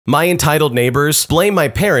My entitled neighbors blame my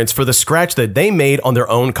parents for the scratch that they made on their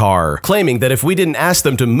own car, claiming that if we didn't ask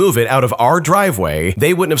them to move it out of our driveway,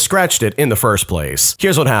 they wouldn't have scratched it in the first place.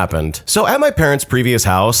 Here's what happened. So at my parents' previous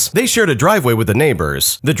house, they shared a driveway with the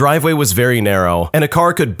neighbors. The driveway was very narrow, and a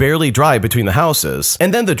car could barely drive between the houses.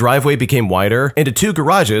 And then the driveway became wider into two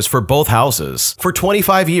garages for both houses. For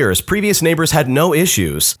 25 years, previous neighbors had no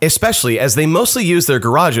issues, especially as they mostly used their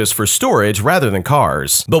garages for storage rather than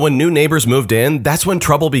cars. But when new neighbors moved in, that's when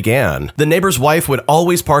trouble began. The neighbor's wife would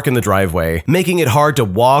always park in the driveway, making it hard to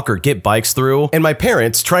walk or get bikes through, and my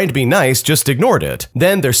parents, trying to be nice, just ignored it.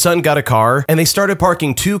 Then their son got a car, and they started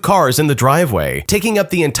parking two cars in the driveway, taking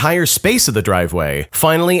up the entire space of the driveway.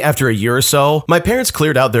 Finally, after a year or so, my parents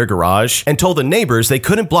cleared out their garage and told the neighbors they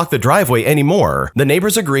couldn't block the driveway anymore. The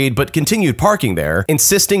neighbors agreed but continued parking there,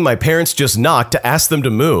 insisting my parents just knock to ask them to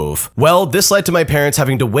move. Well, this led to my parents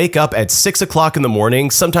having to wake up at 6 o'clock in the morning,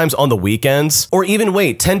 sometimes on the weekends, or even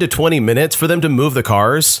wait 10 to 20 minutes for them to move the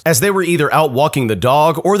cars, as they were either out walking the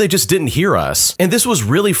dog or they just didn't hear us. And this was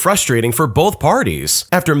really frustrating for both parties.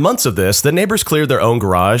 After months of this, the neighbors cleared their own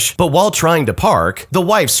garage, but while trying to park, the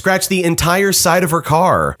wife scratched the entire side of her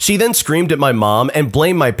car. She then screamed at my mom and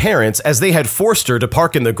blamed my parents as they had forced her to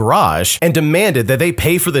park in the garage and demanded that they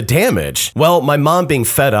pay for the damage. Well, my mom, being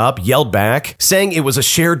fed up, yelled back, saying it was a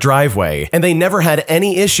shared driveway and they never had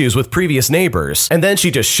any issues with previous neighbors. And then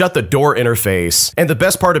she just shut the door in her face. And the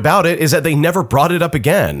best part about it is that they never brought it up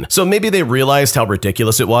again. So maybe they realized how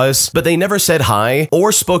ridiculous it was, but they never said hi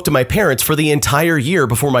or spoke to my parents for the entire year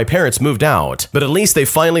before my parents moved out. But at least they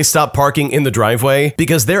finally stopped parking in the driveway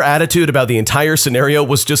because their attitude about the entire scenario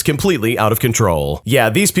was just completely out of control. Yeah,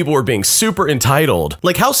 these people were being super entitled.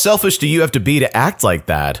 Like, how selfish do you have to be to act like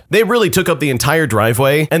that? They really took up the entire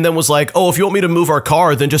driveway and then was like, oh, if you want me to move our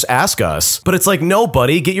car, then just ask us. But it's like, no,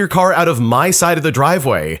 buddy, get your car out of my side of the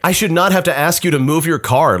driveway. I should not have to ask you to move your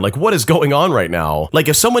car. Like, what is going on right now? Like,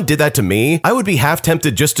 if someone did that to me, I would be half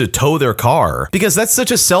tempted just to tow their car because that's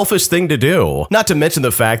such a selfish thing to do. Not to mention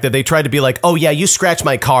the fact that they tried to be like, oh yeah, you scratched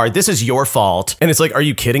my car, this is your fault. And it's like, are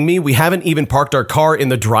you kidding me? We haven't even parked our car in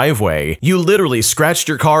the driveway. You literally scratched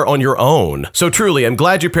your car on your own. So truly, I'm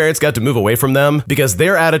glad your parents got to move away from them because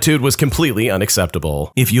their attitude was completely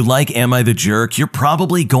unacceptable. If you like Am I the Jerk, you're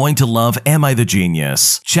probably going to love Am I the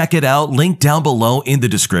Genius. Check it out, link down below in the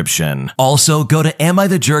description. Also, go to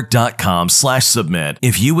amithejerk.com/submit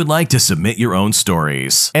if you would like to submit your own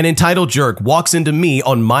stories. An entitled jerk walks into me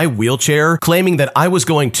on my wheelchair claiming that I was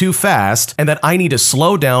going too fast and that I need to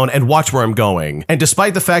slow down and watch where I'm going. And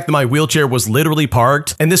despite the fact that my wheelchair was literally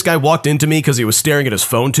parked and this guy walked into me because he was staring at his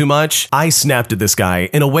phone too much, I snapped at this guy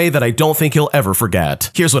in a way that I don't think he'll ever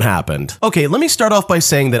forget. Here's what happened. Okay, let me start off by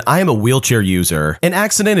saying that I am a wheelchair user. An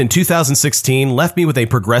accident in 2016 left me with a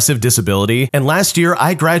progressive disability, and last year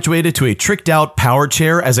I graduated to a tricked out power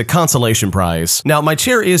chair as a consolation prize. Now, my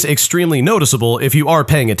chair is extremely noticeable if you are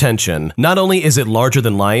paying attention. Not only is it larger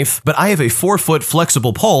than life, but I have a 4-foot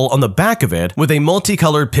flexible pole on the back of it with a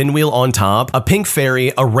multicolored pinwheel on top, a pink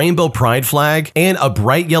fairy, a rainbow pride flag, and a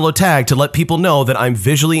bright yellow tag to let people know that I'm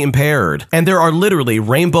visually impaired. And there are literally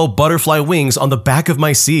rainbow butterfly wings on the back of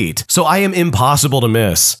my seat, so I am impossible to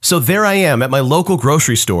miss. So there I am at my local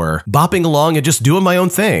grocery store, bopping along and just doing my own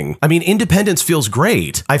thing. I mean, independence feels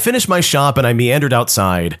great. I finished my shop and I meandered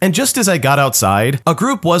outside, and just as I got outside, a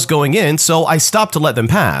group was going in, so I stopped to let them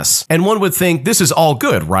pass. And one would think this is all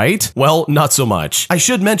good, right? Well, not so much. I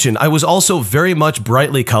should mention I was also very much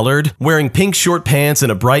brightly colored, wearing pink short pants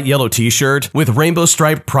and a bright yellow t-shirt, with rainbow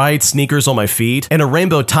striped Pride sneakers on my feet, and a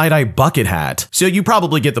rainbow tie-dye bucket hat. So you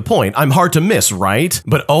probably get the point. I'm hard to miss, right?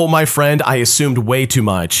 But oh my friend, I assumed way too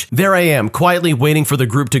much. There I am, quietly waiting for the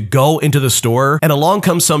group to go into the store, and along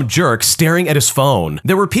comes some jerk staring at his phone.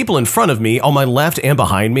 There were people in front of me, on my left and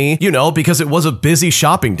behind me, you know, because it was a busy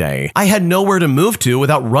shopping day. I had nowhere to move to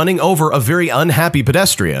without running over a very unhappy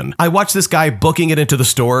pedestrian. I watched this guy booking it into the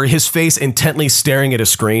store, his face intently staring at a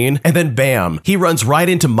screen, and then bam, he runs right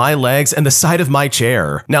into my legs and the side of my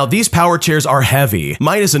chair. Now, these power chairs are heavy.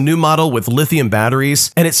 Mine is a new model with lithium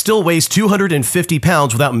batteries, and it still weighs 250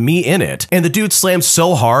 pounds without me in it. And the dude slammed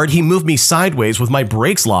so hard, he moved me sideways with my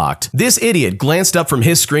brakes locked. This idiot glanced up from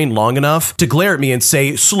his screen long enough to glare at me and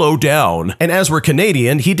say, slow down. And as we're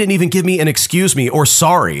Canadian, he didn't even give me an excuse me or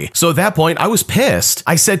sorry. So at that point, I was pissed.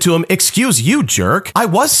 I said to him, excuse you, jerk. I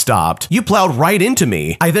was stopped. You plowed right into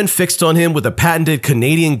me. I then fixed on him with a patented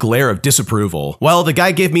Canadian glare of disapproval. Well, the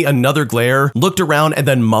guy gave me another glare, looked around, and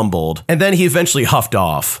then mumbled. And then he eventually huffed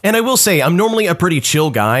off. And I will say, I'm normally a pretty chill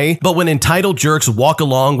guy, but when entitled jerks walk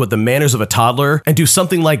along with the manners of a toddler and do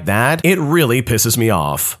something like that, it really pisses me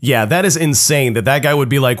off. Yeah, that is insane that that guy would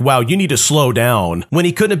be like, wow, you need to slow down, when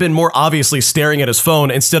he couldn't have been more obviously staring at his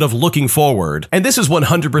phone instead of looking forward. And this is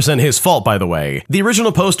 100% his fault, by the way. The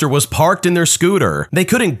original poster was parked in their scooter. They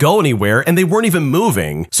couldn't go anywhere and they weren't even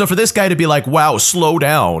moving. So for this guy to be like, wow, slow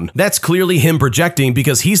down, that's clearly him projecting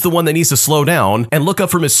because he's the one that needs to slow down and look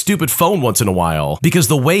up from his stupid phone once in a while, because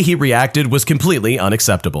the way he reacted was completely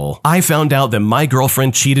unacceptable. I found out that my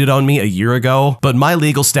girlfriend cheated on me a year ago, but my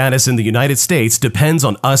legal status in the United States depends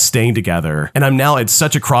on us staying together, and I'm now at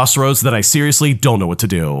such a crossroads that I seriously don't know what to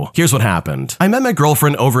do. Here's what happened. I met my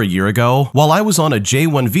girlfriend over a year ago while I was on a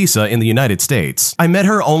J1 visa in the United States. I met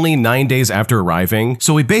her only 9 days after arriving,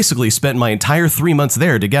 so we basically spent my entire 3 months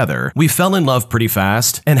there together. We fell in love pretty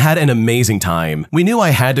fast and had an amazing time. We knew I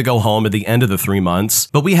had to go home at the end of the 3 months,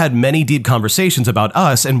 but we had many deep conversations about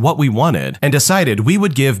us and what we wanted, and decided we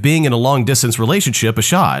would give being in a long-distance relationship a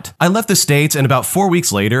shot. I left the States, and about 4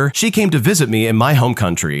 weeks later, she came to visit me in my home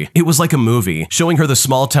country. It was like a movie, showing her the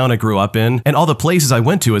small town I grew up in and all the places I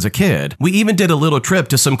went to as a kid. We even did a little trip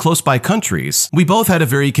to some close-by countries. We both had a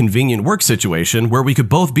very convenient work situation where we could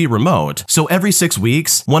both be remote, so every 6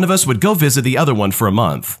 weeks, one of us would go visit the other one for a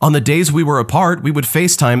month. On the days we were apart, we would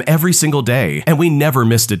FaceTime every single day, and we never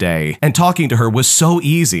missed a day, and talking to her was so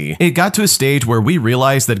easy. It got to a stage where we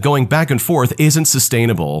realized that going back and forth isn't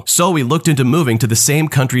sustainable, so we looked into moving to the same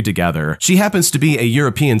country together. She happens to be a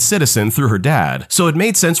European citizen through her dad, so it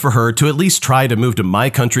made sense for her to at least try to move to my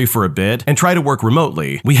country for a bit and try to work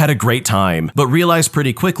remotely. We had a great time, but realized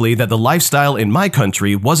pretty quickly that the lifestyle in my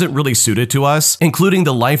country wasn't really suited to us, including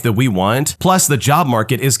the life that we want, plus the job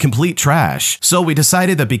market is complete trash. So we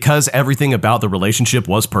decided that because everything about the relationship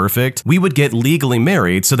was perfect, we would get legally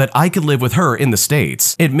married so that I could live with her in the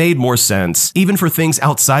States. It made more sense, even for things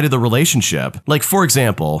outside of the relationship. Like, for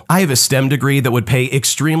example, I have a STEM degree that would pay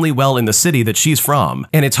extremely well in the city that she's from,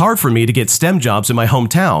 and it's hard for me to get STEM jobs in my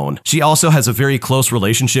hometown. She also has a very close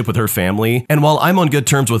relationship with her family, and while I'm on good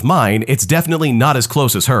terms with mine, it's definitely not as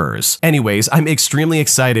close as hers. Anyways, I'm extremely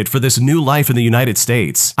excited for this new life in the United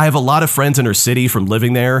States. I have a lot of friends in her city from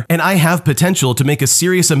living there, and I have potential to make a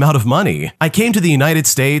serious amount of money. I came to the United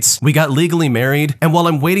States, we got legally married, and while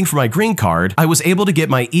I'm waiting for my green card, I was able to get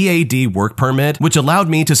my EAD work permit, which allowed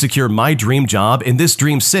me to secure my dream job in this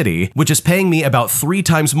dream city, which is paying me about 3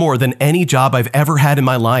 times more than any job I've ever had in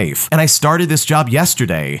my life. And I started this job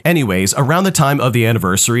yesterday. Anyways, around the time of the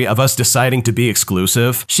anniversary of us deciding to be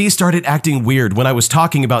exclusive, she started acting weird when I was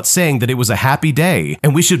talking about saying that it was a happy day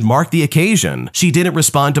and we should mark the occasion. She didn't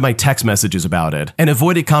respond to my text messages about it and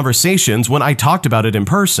avoided conversations when I talked about it in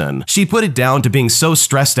person. She put it down to being so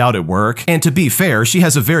stressed out at work, and to be fair, she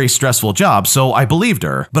has a very stressful job, so I believed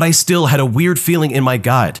her. But I still had a weird feeling in my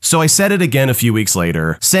gut, so I said it again a few weeks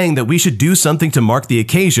later, saying that we should do something to mark the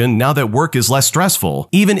occasion now that work is less stressful,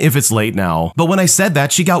 even if it's late now. But when I said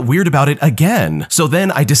that, she got weird about it again. So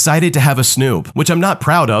then I decided to have a snoop, which I'm not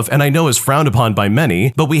proud of and I know is frowned upon by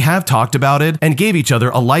many, but we have talked about it and gave each other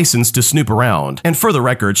a license to snoop around. And for the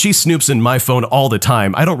record, she snoops in my phone all the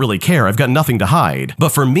time. I don't really care, I've got nothing to hide. But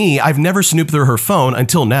for me, I've never snooped through her phone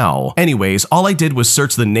until now. Anyways, all I did was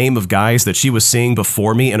search the name of guys that she was seeing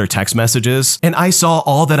before me in her text messages, and I saw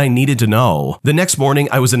all that I needed to know. The next morning,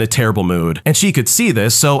 I was in a terrible mood, and she could see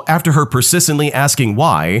this, so after her persistently asking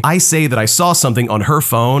why, I say that I saw something on her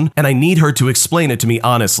phone, and I need her to explain it to me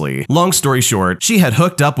honestly. Long story short, she had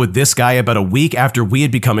hooked up with this guy about a week after we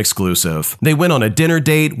had become exclusive. They went on a dinner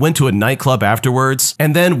date, went to a nightclub afterwards,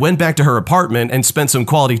 and then went back to her apartment and spent some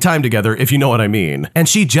quality time together, if you know what I mean. And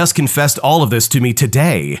she just confessed all of this to me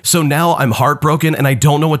today. So now I'm heartbroken and I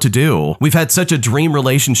don't know what to do. We've had such a dream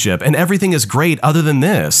relationship and everything is great other than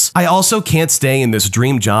this. I also can't stay in this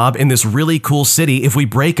dream job in this really cool city if we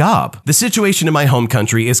break up. The situation in my home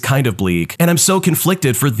country is kind of bleak, and I'm so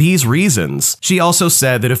conflicted for these reasons. She also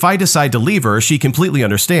said that if I decide to leave her, she completely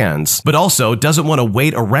understands, but also doesn't want to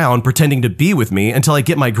wait around pretending to be with me until I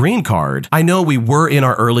get my green card. I know we were in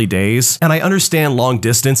our early days, and I understand long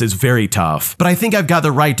distance is very tough, but I think I've got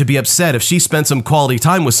the right to be upset if she spent some quality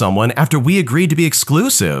time with someone after we agreed to be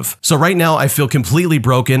exclusive. So right now I feel completely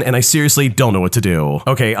broken and I seriously don't know what to do.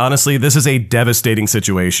 Okay, honestly, this is a devastating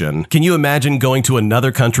situation. Can you imagine going to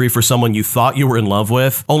another country for someone you thought you were in love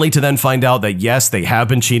with, only to then find out that yes, they have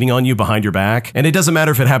been cheating on you behind your back? And it doesn't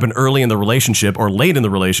matter if it happened early in the relationship or late in the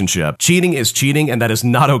relationship. Cheating is cheating and that is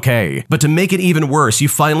not okay. But to make it even worse, you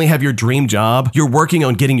finally have your dream job, you're working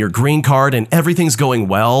on getting your green card and everything's going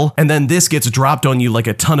well, and then this gets dropped on you like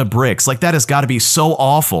a ton of bricks. Like, that has got to be so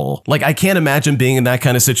awful. Like, I can't imagine being in that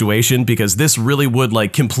kind of situation because this really would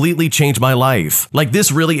like completely change my life. Like,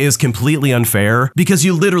 this really is completely unfair because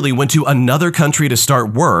you literally went to another country to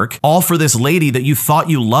start work, all for this lady that you thought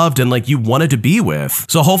you loved and like you wanted to be with.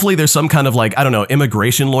 So hopefully there's some kind of like, I don't know,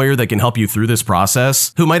 immigration lawyer that can help you through this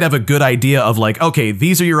process. who might have a good idea of like, okay,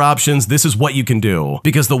 these are your options, this is what you can do.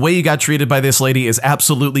 Because the way you got treated by this lady is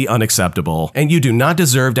absolutely unacceptable, and you do not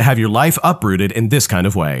deserve to have your life uprooted in this kind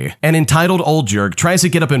of way. An entitled old jerk tries to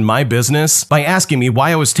get up in my business by asking me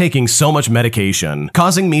why I was taking so much medication,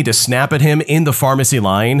 causing me to snap at him in the pharmacy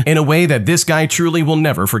line in a way that this guy truly will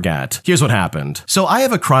never forget. Here's what happened. So I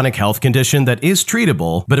have a chronic health condition that is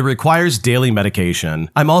treatable, but it requires daily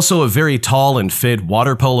medication. I'm also a very tall and fit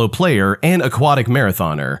water polo player and aquatic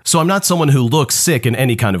marathoner, so I'm not someone who looks sick in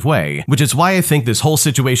any kind of way, which is why I think this whole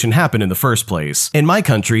situation happened in the first place. In my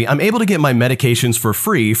country, I'm able to get my medications for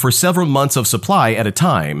free for several months of supply at a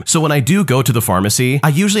time, so when I do go to the pharmacy, I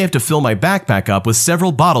usually have to fill my backpack up with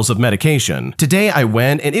several bottles of medication. Today I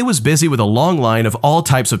went and it was busy with a long line of all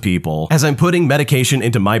types of people. As I'm putting medication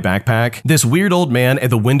into my backpack, this weird old man at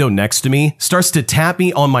the window next to me starts to tap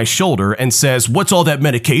me on my shoulder and says, "What's all that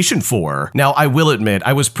medication for?" Now, I will admit,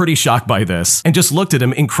 I was pretty shocked by this and just looked at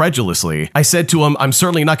him incredulously. I said to him, "I'm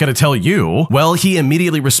certainly not going to tell you." Well, he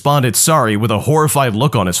immediately responded sorry with a horrified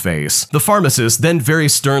look on his face. The pharmacist then very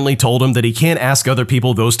sternly told him that he can't ask other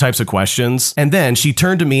people those types of questions, and then she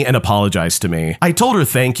turned to me and apologized to me. I told her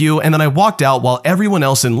thank you, and then I walked out while everyone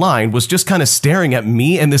else in line was just kind of staring at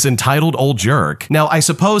me and this entitled old jerk. Now, I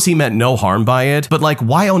suppose he meant no harm by it, but like,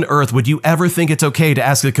 why on earth would you ever think it's okay to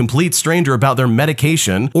ask a complete stranger about their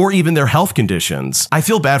medication or even their health conditions? I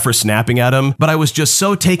feel bad for snapping at him, but I was just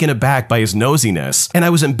so taken aback by his nosiness, and I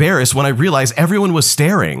was embarrassed when I realized everyone was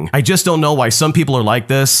staring. I just don't know why some people are like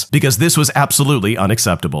this, because this was absolutely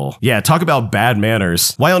unacceptable. Yeah, talk about bad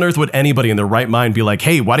manners. Why on earth would anybody in their right mind be like,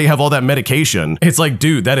 "Hey, why do you have all that medication?" It's like,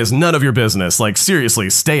 dude, that is none of your business. Like, seriously,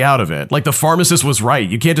 stay out of it. Like, the pharmacist was right.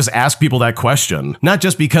 You can't just ask people that question. Not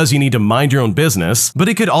just because you need to mind your own business, but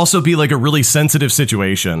it could also be like a really sensitive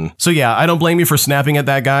situation. So yeah, I don't blame you for snapping at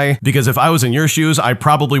that guy, because if I was in your shoes, I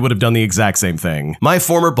probably would have done the exact same thing. My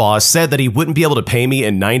former boss said that he wouldn't be able to pay me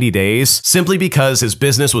in 90 days simply because his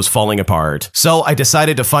business was falling apart. So I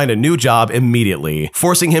decided to find a new job immediately,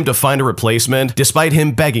 forcing him to find a replacement despite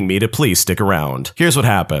him begging me to please stick around. Here's what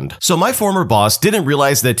happened. So my former boss didn't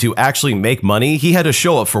realize that to actually make money, he had to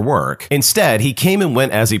show up for work. Instead, he came and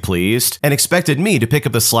went as he pleased and expected me to pick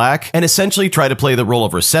up the slack and essentially try to play the role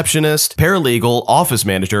of receptionist, paralegal, office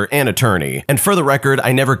manager, and attorney. And for the record,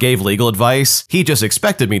 I never gave legal advice. He just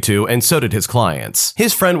expected me to, and so did his clients.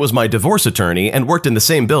 His friend was my divorce attorney and worked in the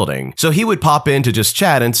same building, so he would pop in to just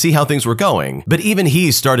chat and see how things were going. But even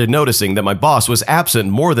he started noticing that my boss was absent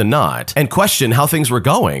more than not and questioned how things were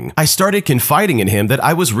going. I started confiding in him that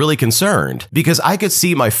I was really concerned because I could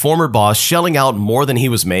see my former boss shelling out more than he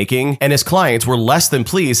was making, and his clients were less than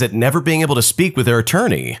pleased at never being able to speak with their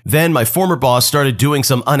attorney. Then my former boss started doing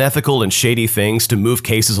some unethical and shady things to move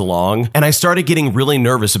cases along, and I started getting really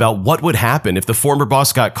nervous about what would happen if the former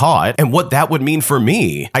boss got caught and what that would mean for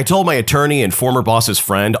me. I told my attorney and former boss's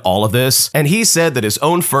friend all of this, and he said that his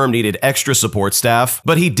own firm needed extra support staff,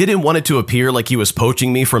 but he didn't want it to appear like he was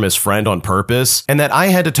poaching me from his friend on purpose, and that I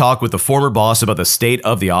had to talk with the former boss about the state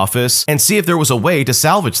of the office and see if there was a way to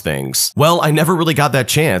salvage things. Well, I never really got that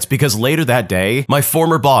chance because later that day, my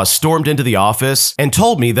former boss stormed into the office and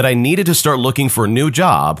told me that I needed to start looking for a new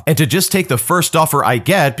job and to just take the first offer I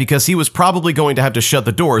get because he was probably going to have to shut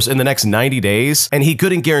the doors in the next 90 days and he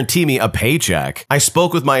couldn't guarantee me a paycheck. I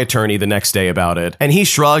spoke with my attorney the next day about it, and he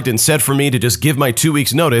shrugged and said for me to just give my 2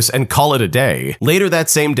 weeks notice and call it a day. Later that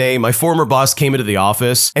same day, my former boss came into the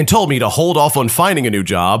office and told me to hold off on finding a new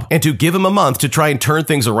job and to give him a month to try and turn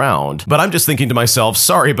things around. But I'm just thinking to myself,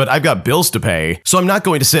 sorry, but I've got bills to pay, so I'm not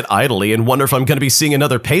going to sit idly and wonder if I'm going to be seeing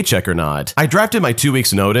another paycheck or not. I drafted my 2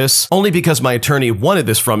 weeks notice only because my attorney wanted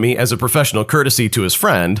this from me as a professional courtesy to his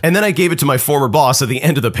friend, and then I gave it to my former boss at the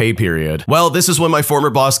end of the pay period. Well, this is when my former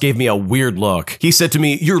boss gave me a weird look. He said to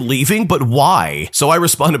me, "You're leaving, but why?" So I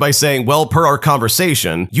responded by saying, "Well, per our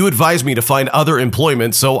conversation, you advised me to find other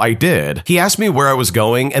employment, so I did." He asked me where I was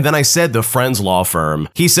going, and then I said the friend's law firm.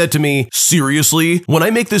 He said to me, "Seriously? When I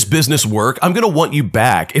make this business work, I'm gonna want you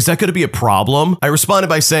back. Is that gonna be a problem?" I responded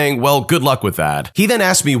by saying, "Well, good luck with that." He then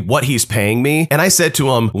asked me what he's paying me, and I said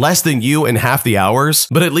to him, "Less than you in half the hours,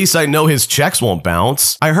 but at least I know his checks won't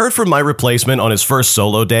bounce." I heard from my replacement on his first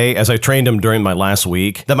solo day as I trained him during my last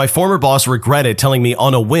week that my former boss regretted telling me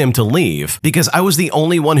on a whim to leave because I was the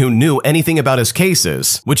only one who knew anything about his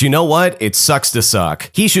cases, which, you know what? It sucks to suck.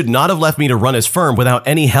 He should not have left me to run his firm without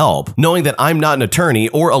any help, knowing that I'm not an attorney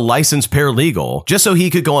or a licensed paralegal, just so he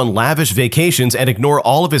could go on lavish vacations and ignore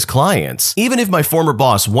all of his clients. Even if my former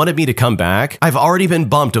boss wanted me to come back, I've already been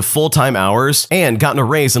bumped to full-time hours and gotten a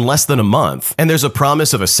raise in less than a month, and there's a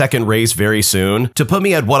promise of a second raise very soon to put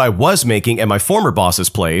me at what I was making at my former boss's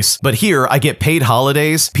place, but here I get paid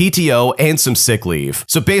holidays, PTO, and and some sick leave.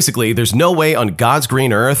 So basically, there's no way on God's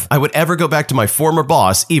green earth I would ever go back to my former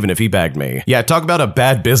boss even if he begged me. Yeah, talk about a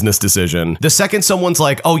bad business decision. The second someone's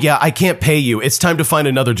like, oh yeah, I can't pay you, it's time to find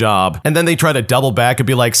another job, and then they try to double back and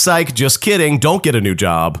be like, psych, just kidding, don't get a new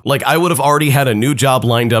job. Like, I would have already had a new job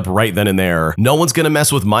lined up right then and there. No one's gonna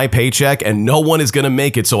mess with my paycheck, and no one is gonna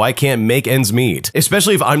make it so I can't make ends meet.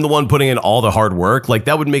 Especially if I'm the one putting in all the hard work, like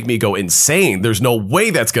that would make me go insane. There's no way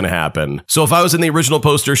that's gonna happen. So if I was in the original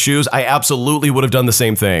poster's shoes, I absolutely would have done the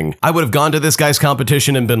same thing. I would have gone to this guy's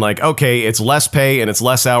competition and been like, okay, it's less pay and it's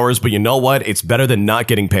less hours, but you know what? It's better than not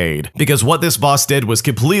getting paid. Because what this boss did was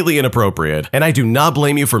completely inappropriate, and I do not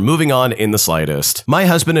blame you for moving on in the slightest. My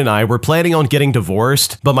husband and I were planning on getting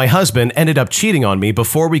divorced, but my husband ended up cheating on me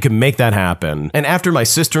before we could make that happen. And after my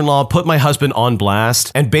sister-in-law put my husband on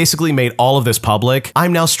blast and basically made all of this public,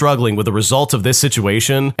 I'm now struggling with the results of this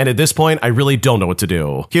situation, and at this point, I really don't know what to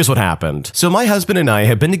do. Here's what happened. So my husband and I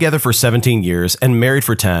have been together for 17 years and married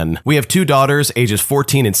for 10. We have 2 daughters, ages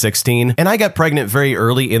 14 and 16, and I got pregnant very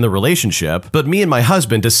early in the relationship, but me and my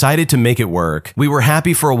husband decided to make it work. We were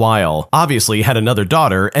happy for a while, obviously had another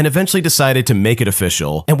daughter, and eventually decided to make it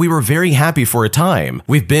official, and we were very happy for a time.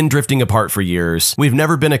 We've been drifting apart for years. We've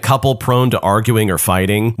never been a couple prone to arguing or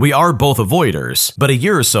fighting. We are both avoiders, but a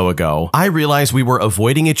year or so ago, I realized we were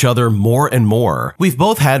avoiding each other more and more. We've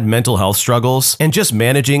both had mental health struggles, and just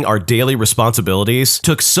managing our daily responsibilities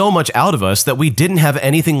took so much out of us that we didn't have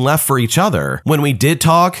anything left for each other. When we did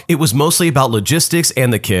talk, it was mostly about logistics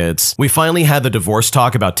and the kids. We finally had the divorce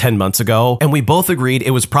talk about 10 months ago, and we both agreed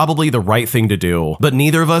it was probably the right thing to do, but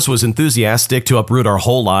neither of us was enthusiastic to uproot our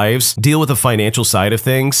whole lives, deal with the financial side of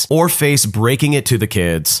things, or face breaking it to the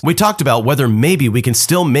kids. We talked about whether maybe we can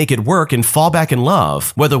still make it work and fall back in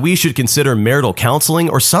love, whether we should consider marital counseling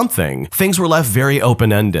or something. Things were left very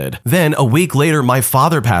open-ended. Then, a week later, my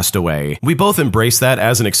father passed away. We both embraced that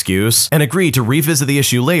as an excuse and agreed to revisit the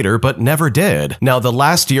issue later, but never did. Now, the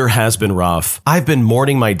last year has been rough. I've been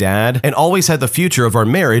mourning my dad and always had the future of our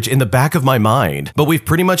marriage in the back of my mind, but we've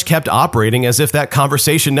pretty much kept operating as if that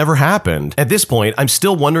conversation never happened. At this point, I'm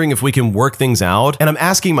still wondering if we can work things out, and I'm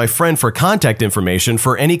asking my friend for contact information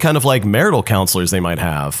for any kind of like marital counselors they might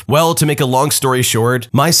have. Well, to make a long story short,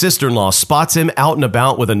 my sister-in-law spots him out and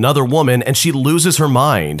about with another woman and she loses her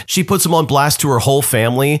mind. She puts him on blast to her whole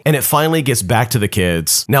family, and it finally gets back to the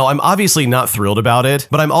kids. Now, I'm obviously not thrilled about it,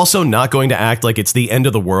 but I'm also not going to act like it's the end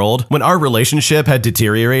of the world when our relationship had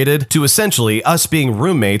deteriorated to essentially us being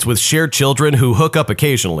roommates with shared children who hook up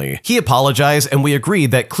occasionally. He apologized and we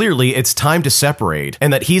agreed that clearly it's time to separate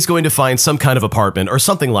and that he's going to find some kind of apartment or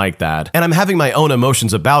something like that. And I'm having my own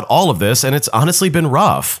emotions about all of this, and it's honestly been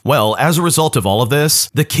rough. Well, as a result of all of this,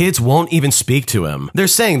 the kids won't even speak to him. They're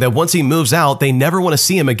saying that once he moves out, they never want to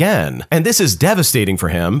see him again. And this is devastating for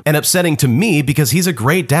him and upsetting to me because he's a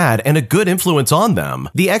great dad and a good influence on them.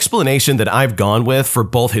 The explanation that I've gone with for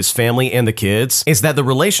both his family and the kids is that the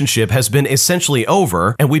relationship has been essentially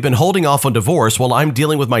over and we've been holding off on divorce while I'm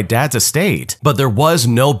dealing with my dad's estate. But there was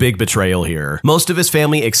no big betrayal here. Most of his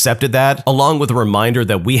family accepted that, along with a reminder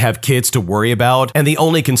that we have kids to worry about, and the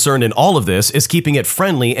only concern in all of this is keeping it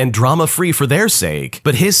friendly and drama-free for their sake.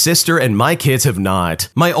 But his sister and my kids have not.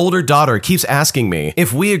 My older daughter keeps asking me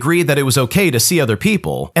if we agreed that it was okay to see other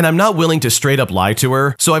people, and I'm not willing to straight up lie to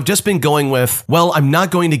her, so I've just been going with, well, I'm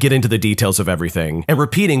not going to get into the details of everything, and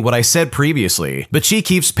repeating what I said previously, but she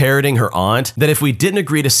keeps parroting her aunt that if we didn't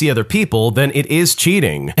agree to see other people, then it is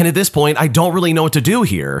cheating. And at this point, I don't really know what to do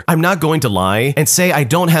here. I'm not going to lie and say I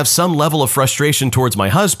don't have some level of frustration towards my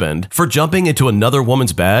husband for jumping into another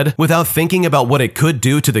woman's bed without thinking about what it could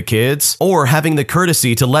do to the kids, or having the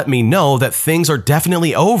courtesy to let me know that things are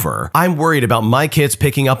definitely over. I'm worried about my kids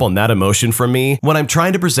picking up on that emotion from me when I'm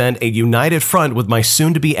trying to present a united front with my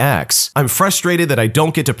soon-to-be ex. I'm frustrated that I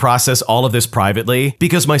don't get to process all of this privately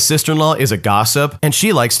because my sister-in-law is a gossip and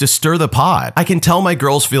she likes to stir the pot. I can tell my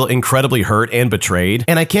girls feel incredibly hurt and betrayed,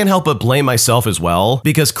 and I can't help but blame myself as well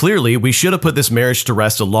because clearly we should have put this marriage to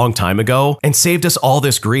rest a long time ago and saved us all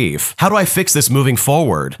this grief. How do I fix this moving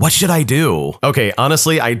forward? What should I do? Okay,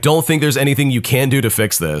 honestly, I don't think there's anything you can do to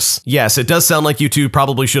fix this. Yes, it does sound like you two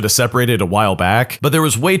probably should have separated a while back, but there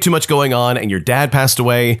was way too much going on and your dad passed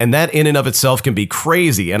away, and that in and of itself can be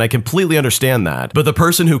crazy, and I completely understand that. But the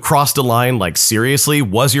person who crossed a line, like seriously,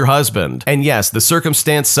 was your husband. And yes, the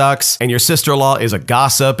circumstance sucks, and your sister-in-law is a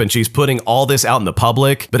gossip and she's putting all this out in the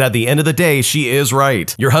public, but at the end of the day, she is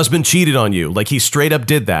right. Your husband cheated on you, like he straight up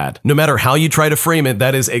did that. No matter how you try to frame it,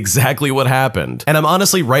 that is exactly what happened. And I'm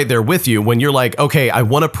honestly right there with you when you're like, okay, I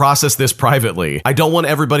want to process this privately. I don't want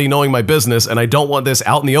everybody knowing my business, and I don't want this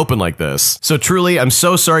out in the open like this. So truly, I'm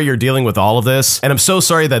so sorry you're dealing with all of this, and I'm so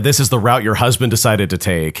sorry that this is the route your husband decided to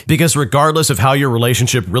take, because regardless of how your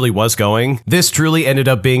relationship really was going, this truly ended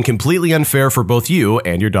up being completely unfair for both you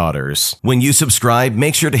and your daughters. When you subscribe,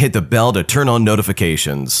 make sure to hit the bell to turn on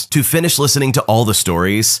notifications. To finish listening to all the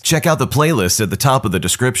stories, check out the playlist at the top of the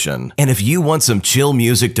description. And if you want some chill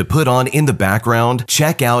music to put on in the background,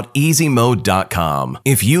 check out easymode.com.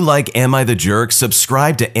 If you like Am I the Jerk,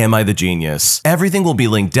 subscribe to Am I the Genius. Everything will be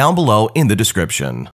linked down below in the description.